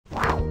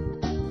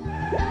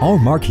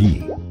Aumark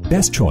E,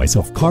 best choice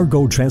of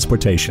cargo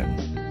transportation.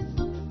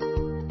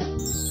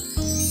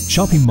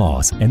 Shopping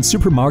malls and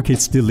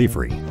supermarkets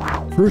delivery,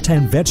 fruit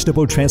and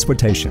vegetable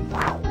transportation,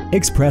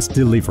 express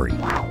delivery,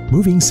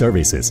 moving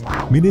services,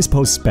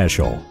 municipal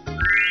special.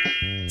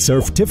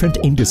 Serve different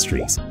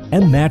industries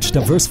and match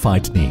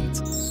diversified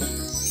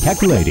needs.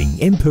 Calculating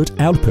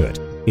input-output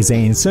is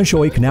an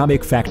essential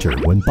economic factor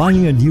when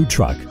buying a new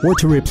truck or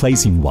to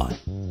replacing one.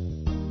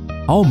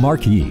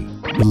 Aumark E,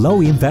 the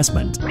low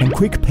investment and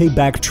quick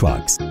payback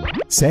trucks.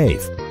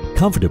 Safe,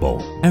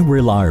 comfortable, and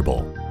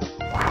reliable.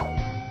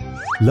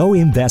 Low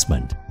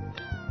investment.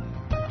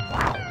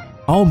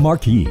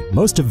 Aumark E,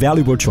 most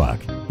valuable truck.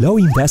 Low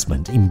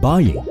investment in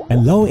buying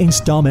and low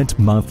installment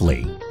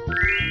monthly.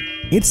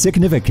 It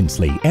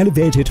significantly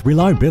elevated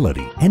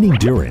reliability and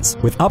endurance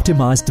with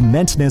optimized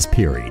maintenance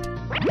period.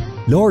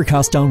 Lower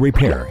cost on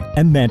repair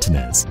and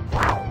maintenance.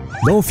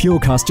 Low fuel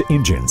cost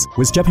engines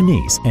with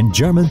Japanese and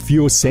German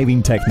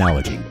fuel-saving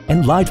technology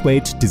and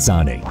lightweight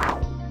designing.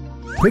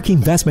 Quick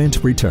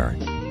investment return.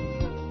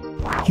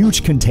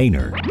 Huge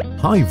container,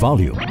 high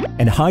volume,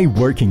 and high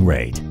working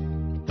rate.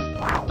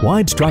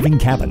 Wide driving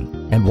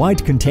cabin and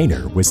wide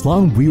container with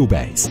long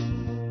wheelbase.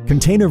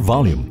 Container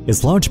volume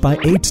is large by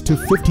 8 to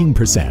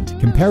 15%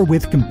 compared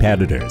with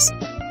competitors.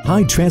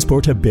 High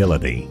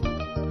transportability.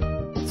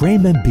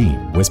 Frame and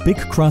beam with big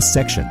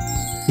cross-section.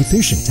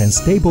 Efficient and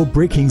stable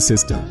braking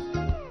system.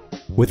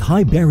 With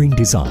high bearing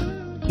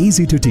design,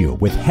 easy to deal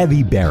with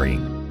heavy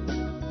bearing.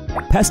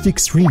 Passed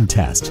extreme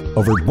test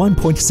over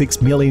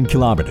 1.6 million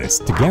kilometers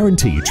to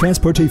guarantee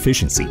transport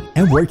efficiency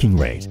and working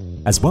rate,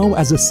 as well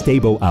as a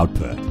stable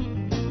output.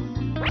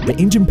 The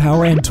engine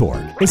power and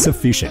torque is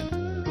sufficient.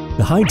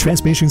 The high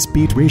transmission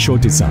speed ratio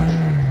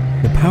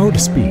design, the powered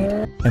speed,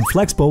 and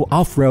flexible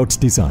off-road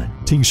design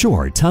to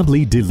ensure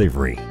timely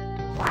delivery.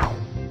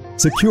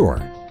 Secure,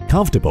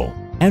 comfortable,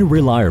 and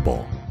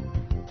reliable.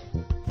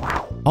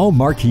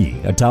 Aumark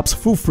E adopts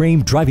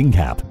full-frame driving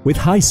cab with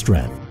high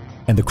strength,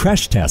 and the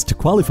crash test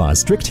qualifies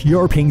strict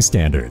European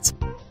standards.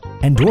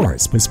 And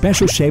doors with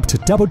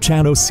special-shaped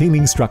double-channel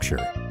ceiling structure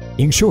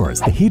ensures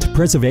the heat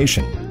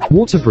preservation,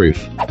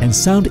 waterproof, and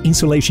sound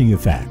insulation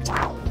effect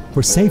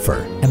for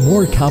safer and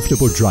more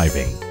comfortable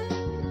driving.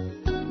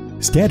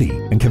 Steady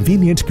and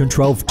convenient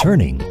control of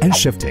turning and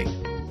shifting.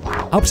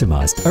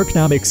 Optimized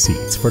ergonomic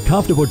seats for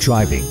comfortable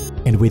driving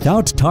and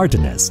without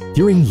tardiness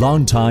during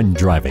long time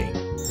driving.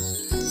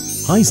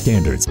 High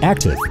standards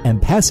active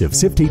and passive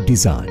safety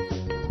design.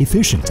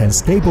 Efficient and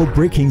stable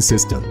braking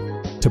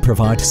system to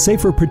provide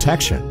safer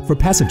protection for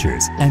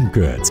passengers and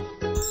goods.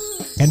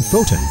 And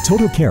Photon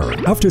Total Care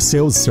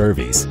after-sales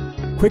service.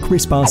 Quick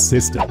response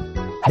system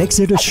makes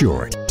it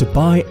assured to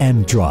buy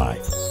and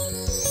drive.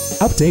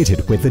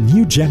 Updated with the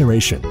new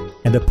generation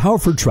and the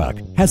powerful truck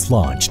has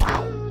launched.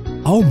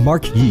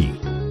 Aumark E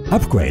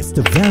upgrades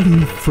the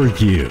value for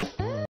you.